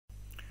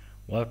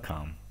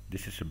Welcome.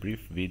 This is a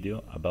brief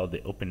video about the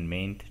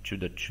openMAINT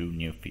 2.2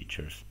 new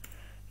features.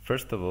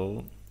 First of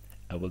all,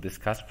 I will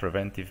discuss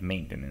preventive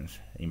maintenance,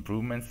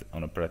 improvements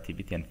on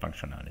operativity and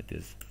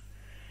functionalities.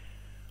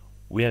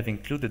 We have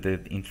included the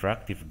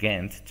interactive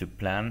Gantt to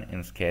plan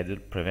and schedule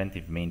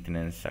preventive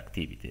maintenance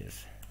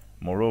activities.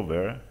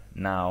 Moreover,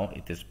 now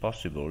it is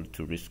possible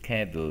to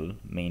reschedule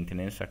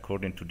maintenance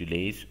according to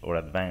delays or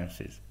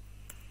advances.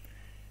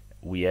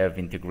 We have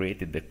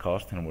integrated the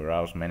cost and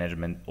warehouse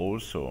management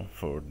also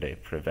for the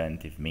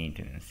preventive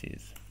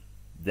maintenances.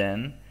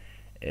 Then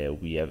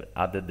we have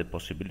added the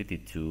possibility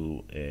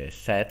to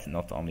set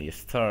not only a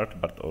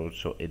start but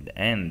also an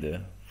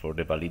end for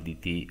the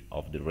validity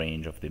of the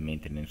range of the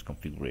maintenance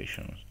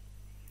configurations.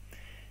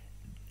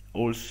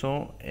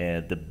 Also,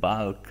 the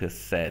bulk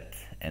set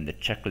and the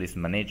checklist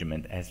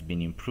management has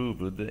been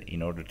improved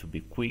in order to be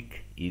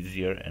quick,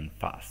 easier and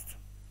fast.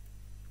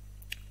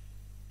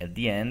 At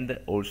the end,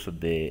 also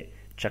the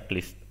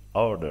checklist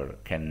order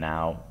can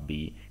now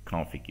be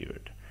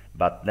configured.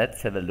 But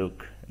let's have a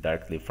look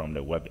directly from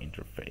the web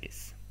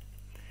interface.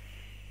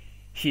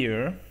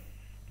 Here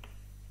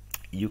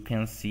you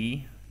can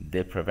see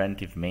the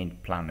Preventive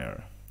Maintenance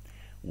Planner,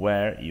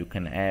 where you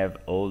can have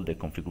all the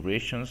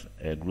configurations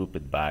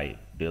grouped by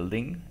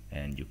building,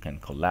 and you can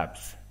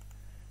collapse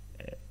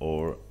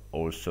or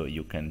also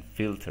you can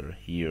filter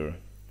here,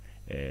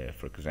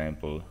 for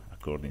example,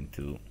 according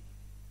to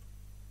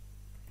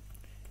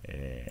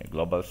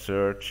global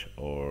search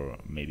or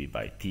maybe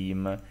by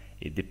team.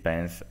 It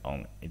depends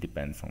on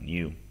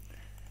you.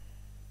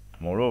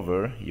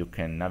 Moreover, you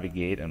can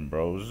navigate and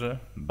browse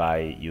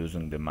by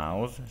using the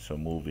mouse, so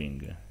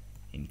moving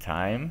in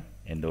time,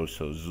 and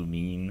also zoom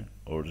in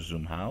or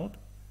zoom out,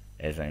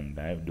 as I'm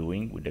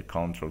doing with the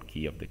control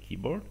key of the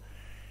keyboard.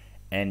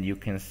 And you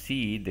can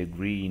see the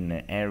green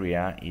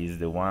area is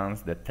the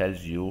ones that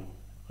tells you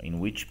in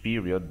which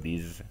period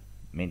these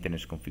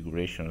maintenance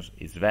configurations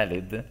is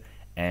valid,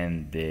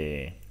 and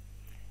the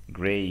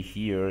gray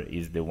here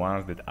is the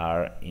ones that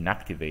are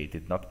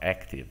inactivated, not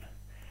active.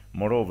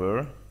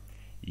 Moreover,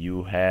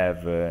 you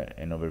have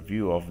an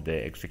overview of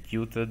the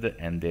executed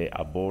and the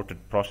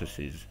aborted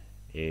processes.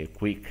 A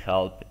quick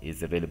help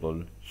is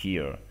available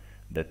here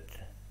that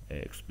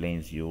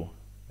explains you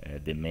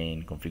the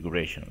main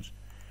configurations.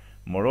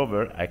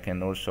 Moreover, I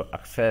can also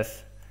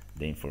access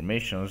the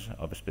informations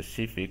of a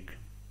specific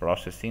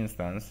process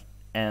instance,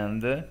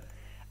 and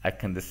I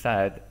can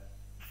decide,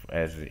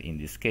 as in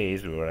this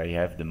case where I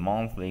have the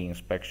monthly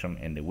inspection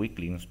and the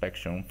weekly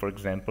inspection, for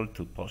example,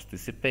 to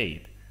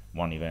participate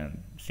one event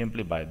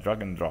simply by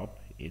drag and drop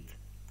it,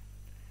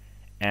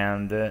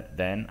 and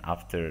then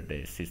after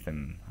the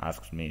system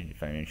asks me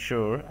if I'm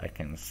sure, I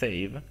can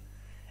save,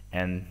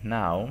 and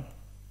now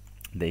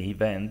the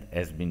event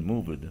has been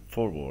moved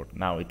forward.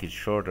 Now it is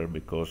shorter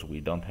because we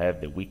don't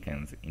have the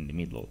weekends in the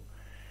middle.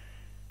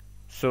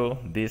 So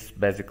this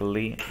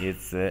basically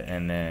is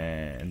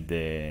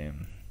the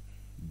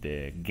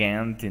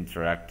Gantt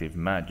interactive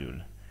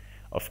module.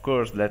 Of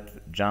course, let's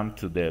jump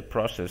to the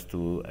process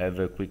to have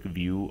a quick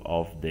view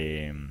of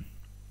the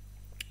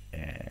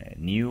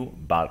new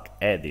bulk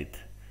edit.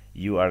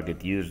 You are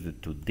get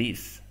used to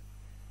this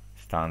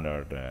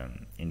standard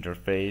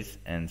interface,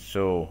 and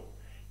so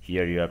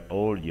here you have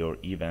all your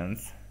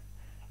events.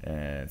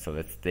 So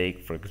let's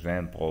take, for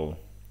example,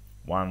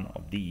 one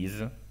of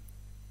these.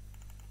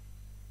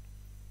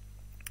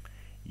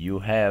 You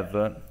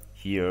have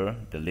here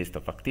the list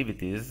of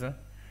activities.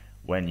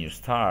 When you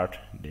start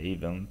the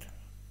event,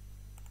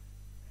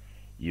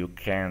 you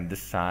can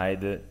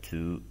decide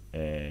to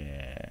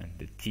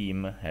the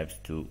team has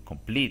to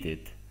complete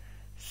it.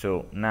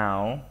 So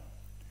now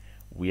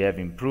we have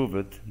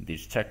improved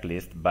this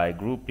checklist by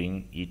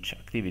grouping each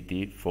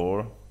activity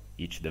for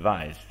each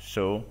device,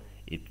 so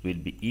it will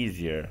be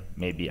easier.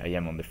 Maybe I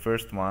am on the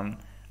first one,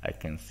 I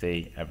can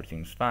say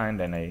everything's fine,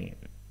 then I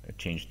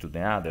change to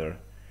the other.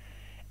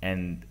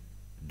 And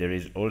there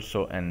is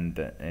also a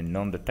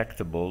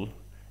non-detectable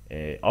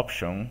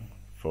option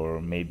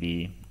for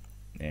maybe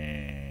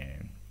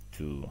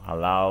to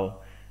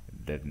allow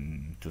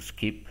them to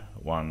skip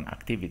one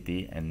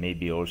activity, and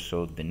maybe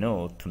also the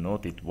note to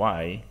note it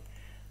why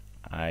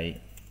I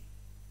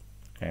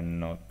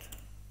cannot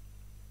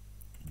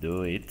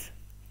do it,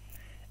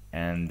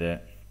 and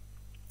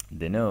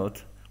the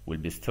note will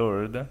be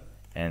stored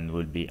and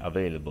will be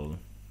available.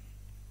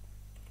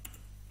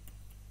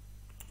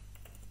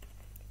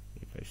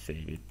 If I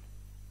save it,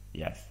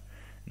 yes,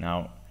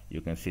 now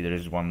you can see there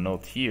is one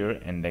note here,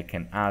 and I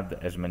can add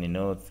as many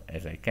notes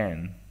as I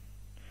can.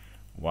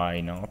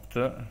 Why not,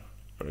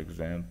 for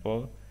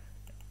example,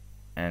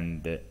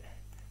 and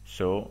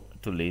so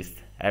to list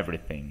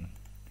everything.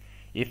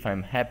 If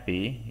I'm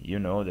happy, you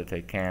know that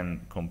I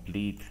can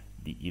complete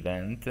the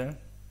event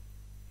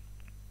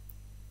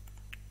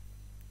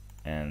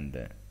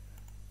and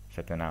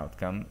set an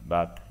outcome,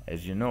 but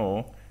as you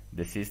know,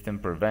 the system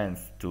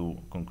prevents to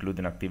conclude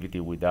an activity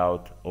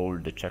without all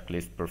the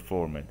checklist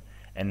performed.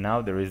 And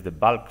now there is the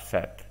bulk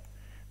set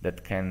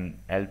that can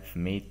help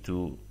me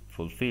to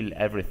fulfill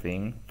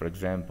everything. For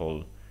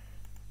example,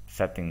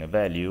 setting a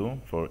value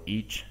for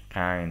each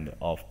kind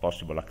of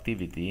possible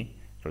activity.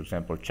 For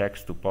example,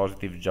 checks to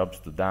positive, jobs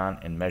to done,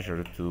 and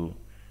measure to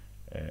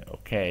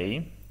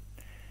OK.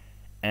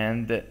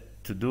 And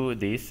to do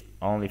this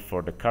only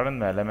for the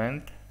current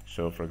element,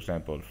 so for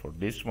example for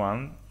this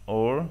one,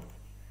 or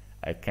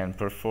I can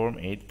perform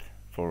it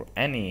for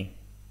any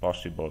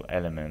possible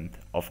element,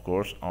 of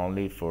course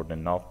only for the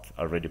not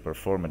already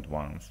performed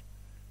ones.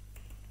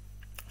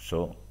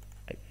 So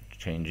I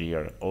change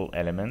here all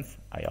elements,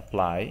 I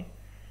apply,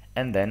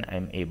 and then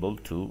I'm able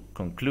to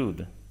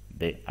conclude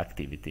the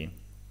activity.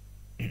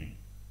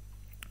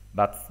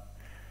 But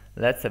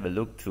let's have a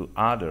look to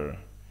other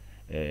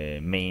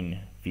main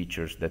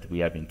features that we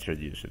have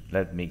introduced.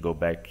 Let me go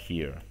back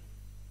here.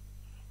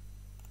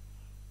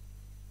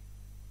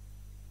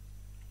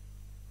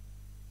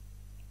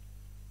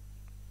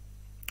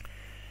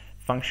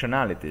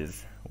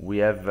 Functionalities. We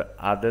have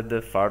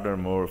added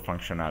furthermore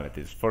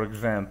functionalities. For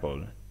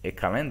example, a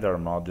calendar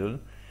module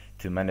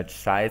to manage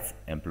sites,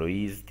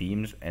 employees,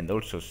 teams, and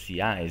also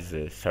CI's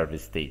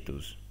service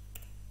status.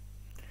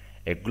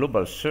 A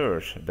global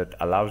search that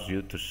allows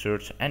you to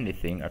search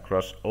anything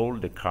across all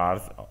the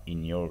cards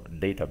in your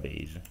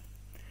database.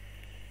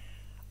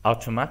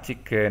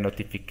 Automatic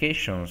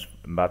notifications,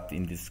 but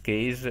in this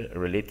case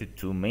related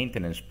to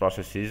maintenance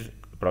processes,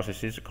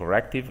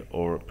 corrective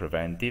or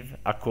preventive,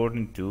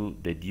 according to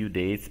the due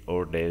dates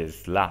or the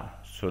SLA,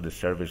 so the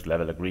service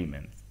level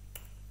agreement.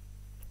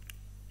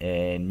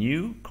 A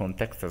new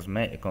context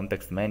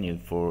menu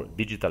for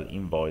digital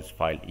invoice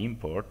file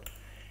import,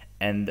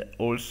 and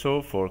also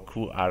for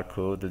QR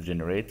code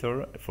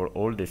generator for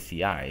all the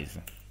CIs.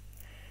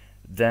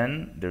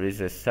 Then there is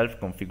a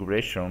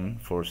self-configuration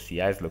for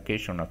CI's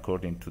location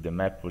according to the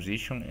map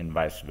position and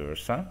vice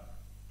versa.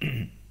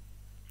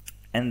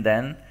 And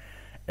then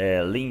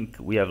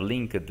we have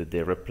linked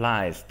the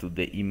replies to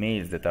the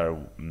emails that are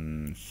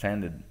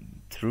sent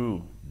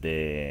through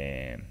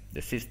the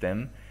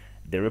system.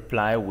 The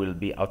reply will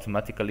be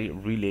automatically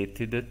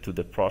related to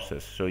the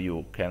process, so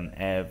you can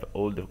have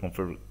all the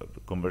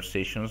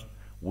conversations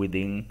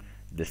within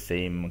the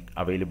same,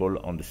 available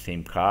on the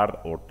same card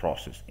or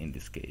process in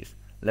this case.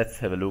 Let's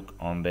have a look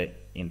on the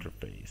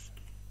interface.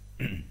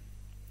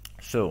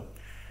 So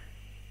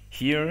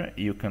here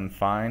you can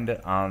find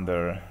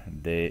under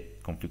the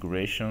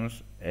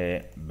configurations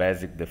a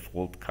basic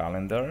default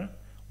calendar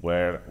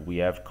where we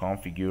have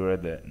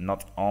configured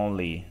not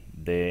only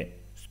the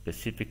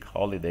specific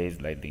holidays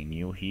like the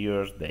New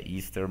Year's, the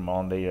Easter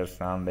Monday or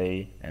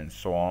Sunday, and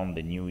so on,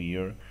 the New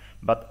Year,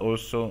 but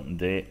also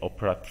the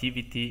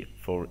operativity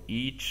for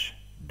each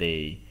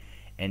day.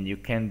 And you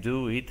can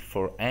do it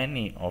for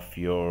any of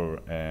your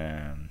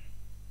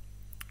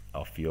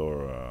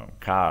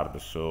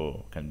cards.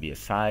 So can be a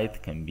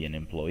site, can be an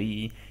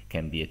employee,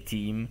 can be a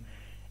team.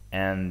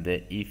 And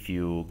if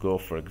you go,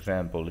 for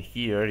example,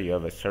 here you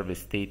have a service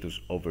status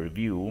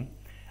overview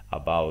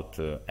about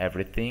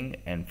everything,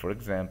 and for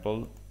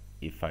example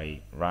if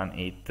I run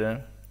it,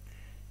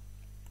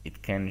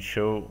 it can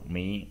show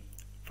me,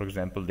 for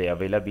example, the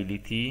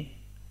availability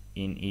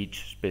in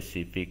each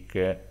specific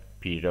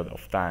period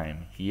of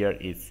time. Here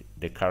it's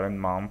the current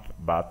month,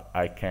 but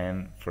I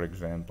can, for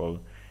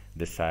example,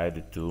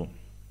 decide to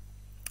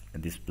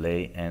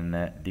display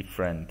a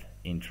different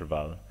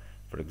interval.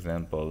 For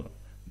example,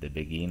 the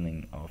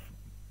beginning of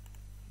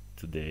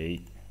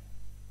today,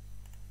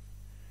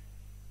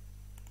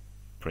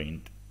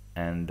 print,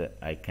 and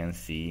I can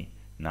see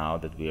now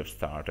that we have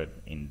started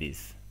in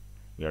this.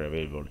 We are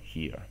available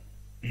here.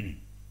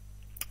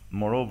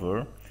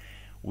 Moreover,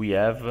 we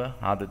have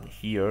added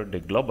here the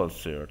global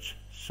search.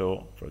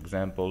 So, for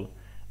example,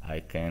 I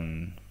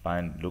can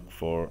look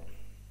for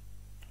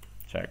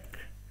check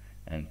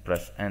and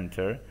press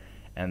enter,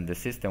 and the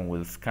system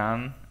will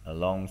scan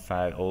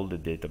alongside all the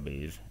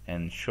database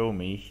and show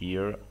me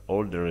here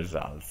all the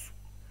results.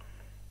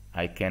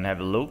 I can have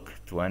a look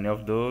to any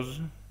of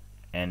those,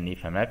 and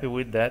if I'm happy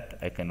with that,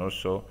 I can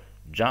also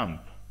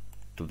jump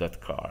to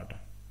that card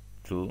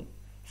to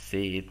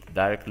see it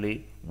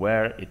directly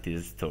where it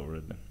is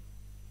stored.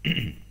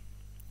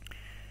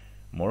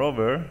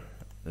 Moreover,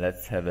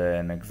 let's have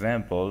an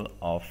example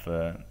of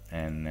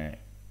an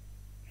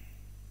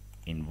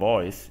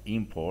invoice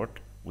import.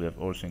 We have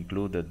also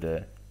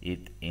included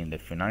it in the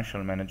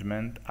financial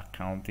management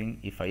accounting.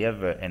 If I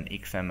have an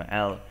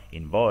XML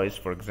invoice,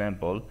 for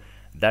example,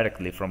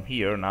 directly from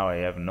here, now I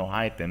have no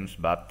items,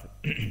 but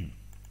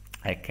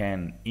I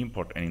can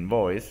import an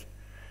invoice.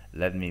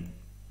 Let me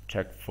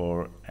check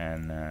for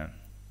a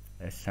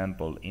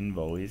sample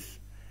invoice.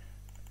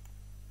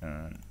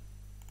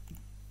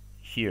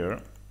 Here,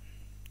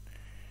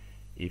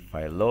 if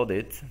I load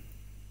it,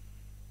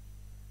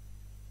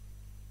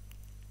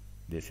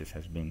 this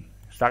has been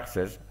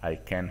success. I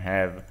can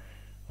have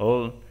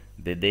all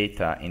the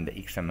data in the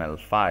XML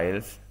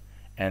files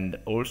and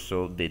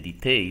also the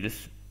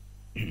details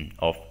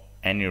of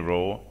any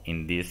row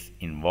in this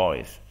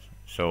invoice,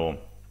 so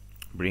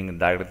bring it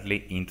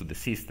directly into the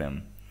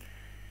system.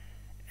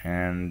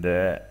 And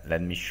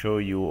let me show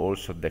you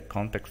also the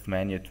context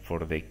menu for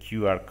the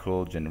QR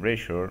code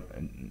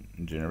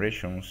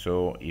generation.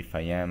 So if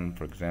I am,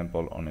 for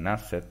example, on an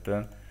asset,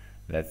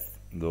 let's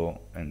go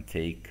and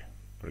take,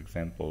 for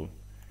example,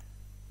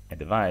 a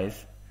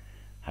device.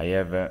 I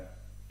have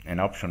an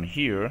option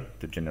here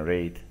to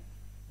generate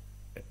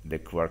the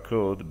QR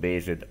code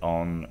based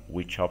on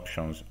which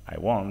options I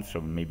want,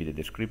 so maybe the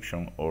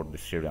description or the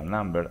serial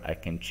number. I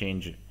can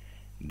change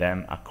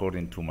them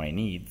according to my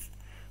needs,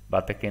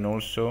 but I can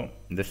also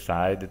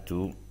decide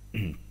to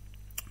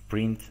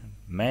print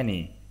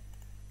many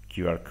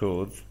QR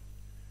codes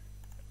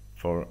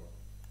for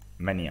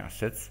many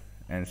assets,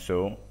 and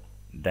so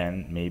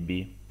then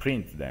maybe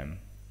print them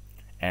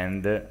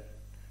and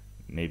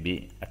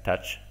maybe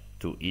attach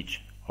to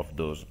each of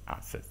those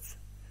assets.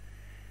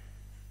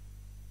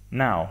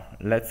 Now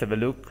let's have a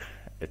look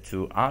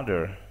to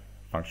other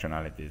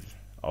functionalities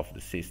of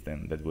the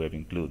system that we have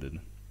included.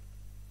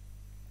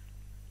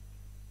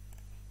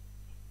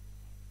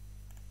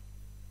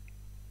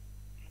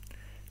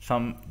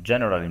 Some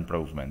general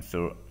improvements,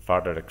 so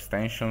further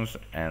extensions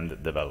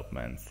and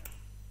developments.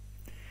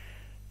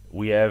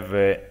 We have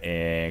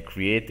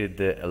created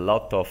a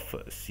lot of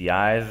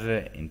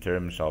CIs in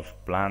terms of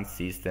plant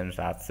systems,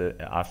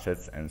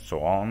 assets, and so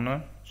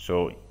on.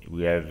 So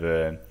we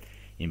have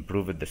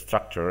improved the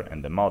structure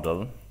and the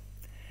model.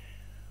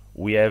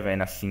 We have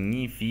an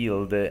assignee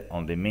field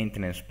on the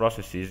maintenance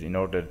processes in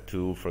order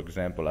to, for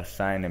example,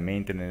 assign a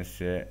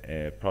maintenance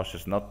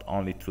process not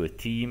only to a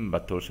team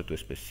but also to a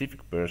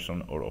specific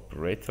person or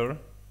operator.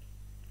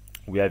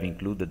 We have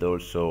included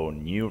also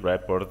new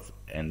reports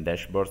and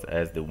dashboards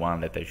as the one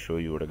that I show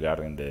you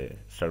regarding the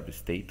service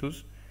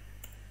status.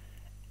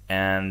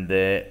 And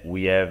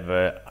we have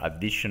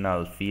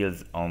additional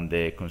fields on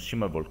the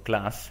consumable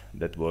class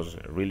that was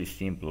really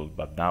simple,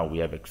 but now we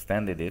have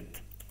extended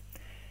it.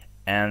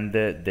 And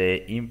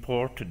the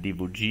import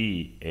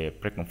DVG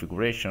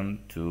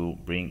preconfiguration to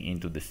bring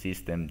into the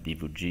system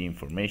DVG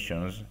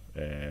informations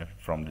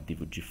from the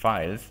DVG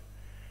files,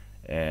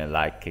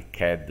 like a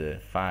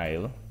CAD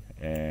file.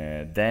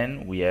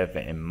 Then we have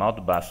a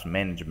Modbus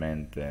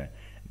management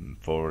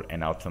for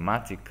an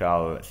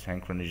automatical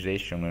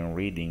synchronization and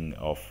reading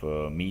of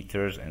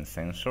meters and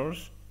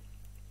sensors.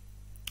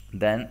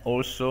 Then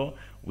also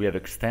we have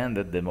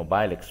extended the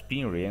mobile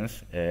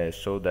experience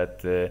so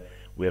that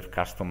we have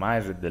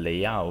customized the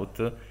layout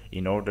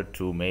in order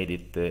to make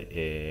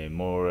it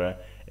more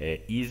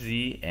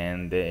easy,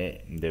 and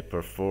the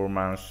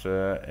performance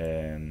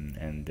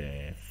and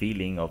the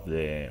feeling of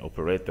the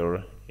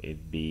operator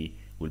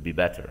will be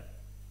better.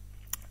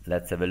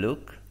 Let's have a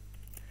look.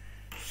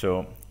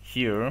 So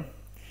here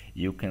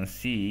you can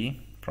see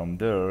from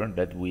there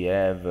that we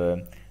have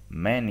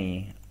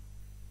many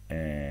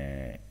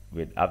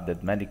with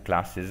updated many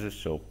classes,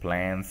 so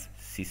plants,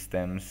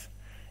 systems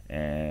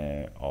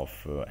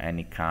of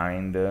any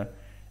kind,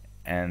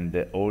 and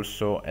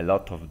also a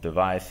lot of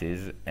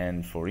devices,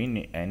 and for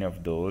any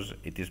of those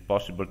it is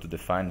possible to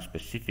define a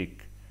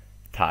specific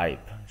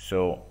type.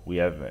 So we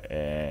have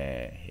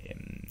a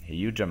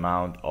huge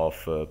amount of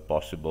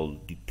possible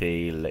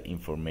detailed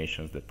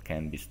information that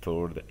can be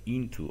stored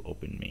into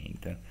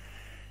openMAINT.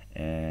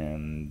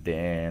 And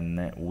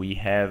then we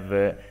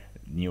have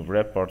new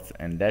reports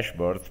and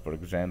dashboards. For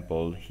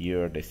example,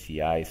 here the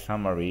CI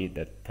summary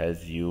that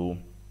tells you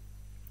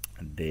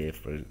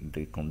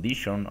the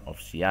condition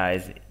of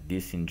CIs,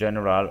 this in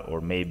general,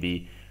 or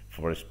maybe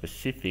for a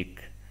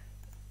specific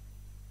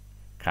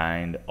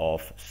kind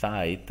of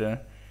site,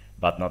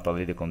 but not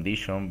only the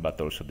condition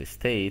but also the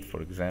state,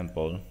 for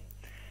example.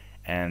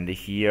 And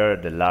here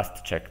the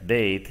last check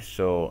date,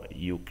 so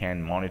you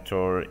can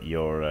monitor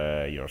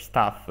your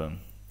stuff.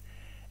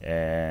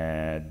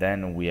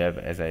 Then we have,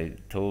 as I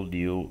told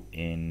you,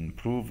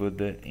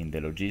 improved in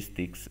the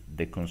logistics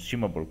the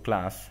consumable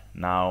class.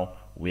 Now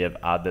we have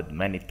added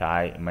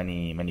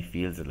many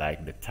fields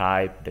like the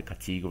type, the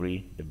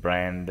category, the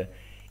brand,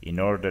 in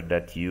order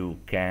that you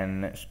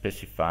can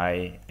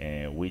specify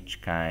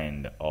which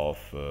kind of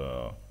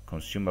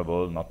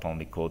consumable, not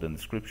only code and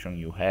description,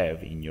 you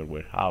have in your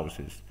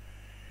warehouses.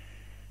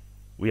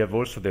 We have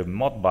also the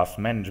Modbus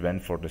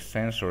management for the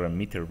sensor and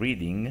meter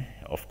reading,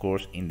 of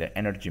course in the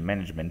energy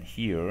management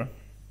here,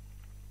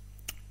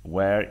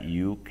 where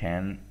you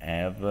can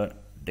have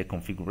the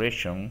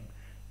configuration.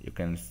 You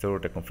can store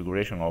the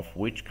configuration of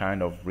which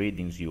kind of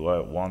readings you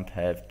want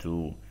have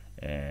to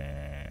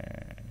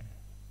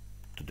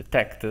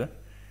detect.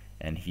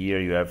 And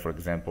here you have, for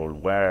example,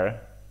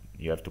 where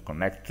you have to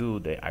connect to,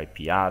 the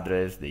IP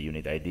address, the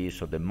unit ID,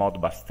 so the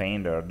Modbus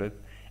standard,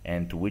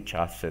 and to which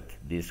asset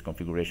this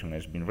configuration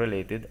has been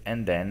related.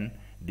 And then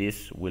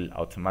this will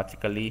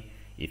automatically,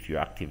 if you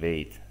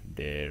activate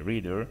the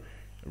reader,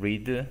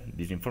 read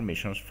these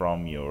informations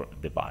from your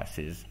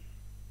devices.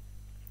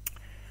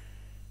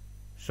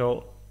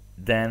 So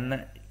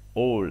then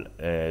all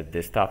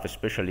the stuff,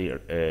 especially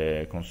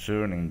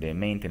concerning the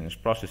maintenance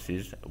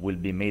processes, will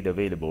be made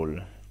available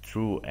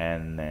through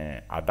an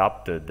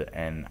adapted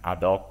and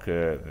ad hoc,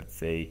 let's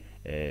say,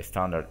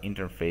 standard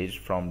interface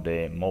from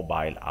the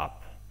mobile app.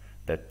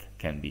 that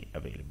can be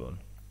available.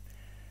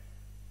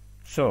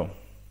 So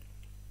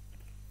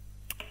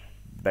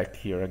back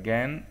here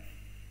again.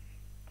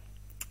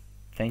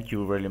 Thank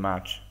you very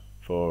much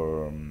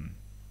for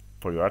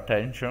your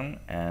attention,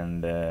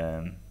 and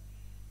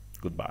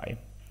goodbye.